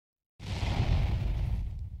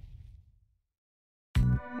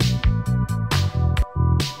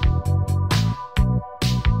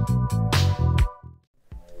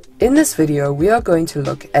In this video, we are going to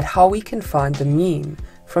look at how we can find the mean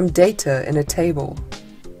from data in a table.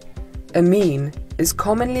 A mean is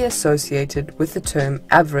commonly associated with the term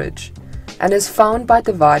average and is found by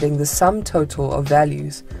dividing the sum total of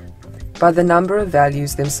values by the number of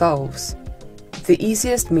values themselves. The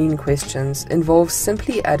easiest mean questions involve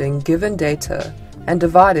simply adding given data and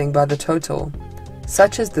dividing by the total,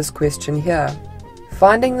 such as this question here.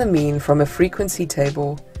 Finding the mean from a frequency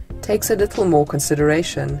table takes a little more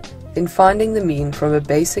consideration than finding the mean from a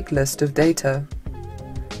basic list of data.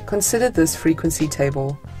 Consider this frequency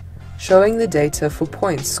table, showing the data for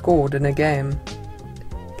points scored in a game.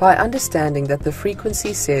 By understanding that the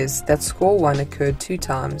frequency says that score 1 occurred 2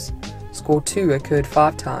 times, score 2 occurred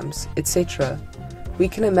 5 times, etc., we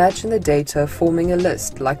can imagine the data forming a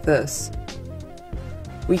list like this.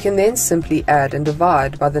 We can then simply add and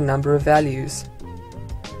divide by the number of values.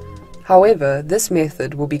 However, this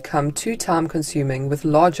method will become too time-consuming with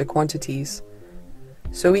larger quantities,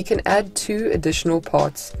 so we can add 2 additional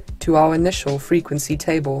parts to our initial frequency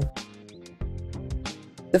table.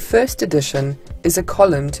 The first addition is a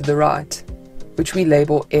column to the right, which we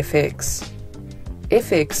label fx.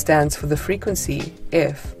 Fx stands for the frequency,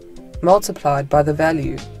 f, multiplied by the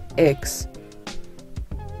value, x.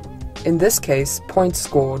 In this case, points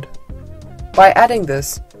scored. By adding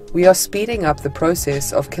this, we are speeding up the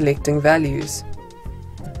process of collecting values.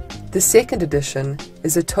 The second addition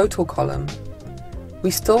is a total column.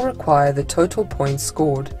 We still require the total points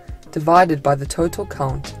scored divided by the total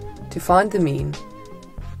count to find the mean,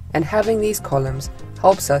 and having these columns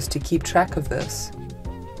helps us to keep track of this.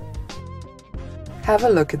 Have a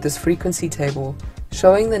look at this frequency table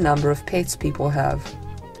showing the number of pets people have.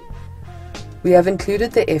 We have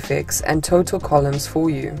included the fx and total columns for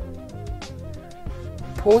you.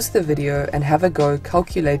 Pause the video and have a go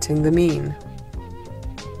calculating the mean.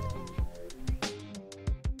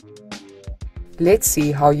 Let's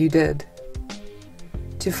see how you did.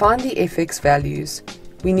 To find the fx values,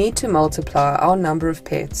 we need to multiply our number of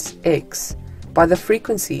pets, x, by the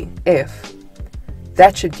frequency, f.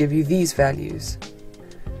 That should give you these values.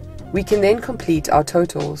 We can then complete our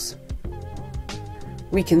totals.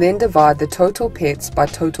 We can then divide the total pets by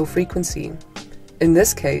total frequency, in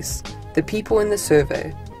this case, the people in the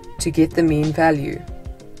survey, to get the mean value,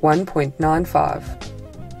 1.95.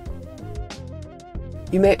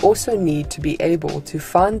 You may also need to be able to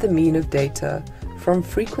find the mean of data from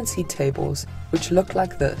frequency tables which look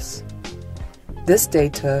like this. This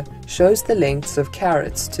data shows the lengths of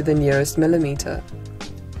carats to the nearest millimeter.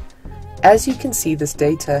 As you can see, this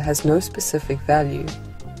data has no specific value.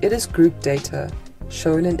 It is group data,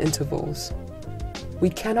 shown in intervals. We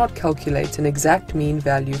cannot calculate an exact mean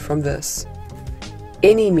value from this.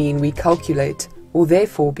 Any mean we calculate will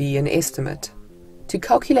therefore be an estimate. To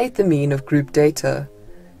calculate the mean of group data,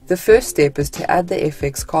 the first step is to add the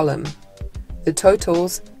fx column, the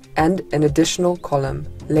totals, and an additional column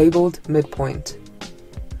labeled midpoint.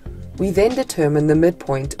 We then determine the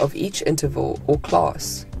midpoint of each interval or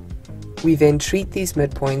class. We then treat these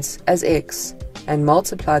midpoints as x and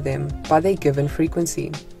multiply them by their given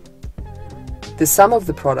frequency. The sum of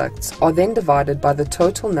the products are then divided by the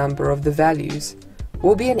total number of the values,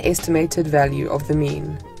 will be an estimated value of the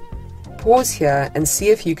mean. Pause here and see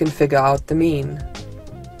if you can figure out the mean.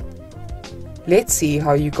 Let's see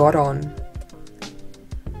how you got on.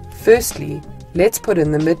 Firstly, let's put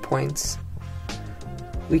in the midpoints.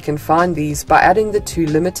 We can find these by adding the 2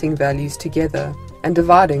 limiting values together and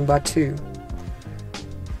dividing by 2.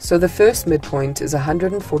 So the first midpoint is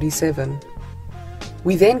 147.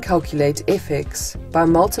 We then calculate fx by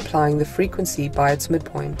multiplying the frequency by its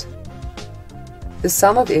midpoint. The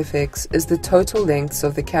sum of fx is the total lengths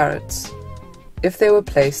of the carats, if they were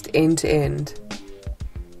placed end to end.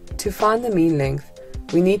 To find the mean length,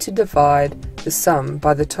 we need to divide the sum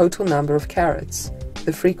by the total number of carats,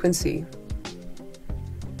 the frequency.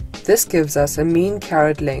 This gives us a mean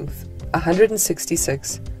carat length,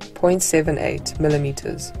 166.78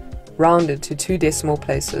 millimeters, rounded to 2 decimal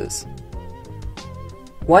places.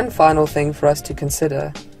 One final thing for us to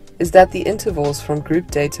consider is that the intervals from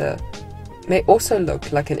group data may also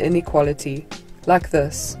look like an inequality, like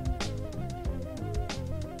this.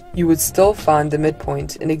 You would still find the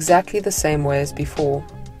midpoint in exactly the same way as before,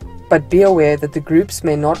 but be aware that the groups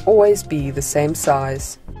may not always be the same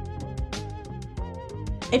size.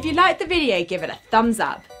 If you liked the video, give it a thumbs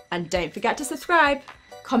up and don't forget to subscribe.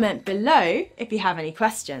 Comment below if you have any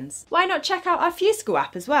questions. Why not check out our AddyESchool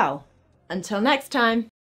app as well? Until next time.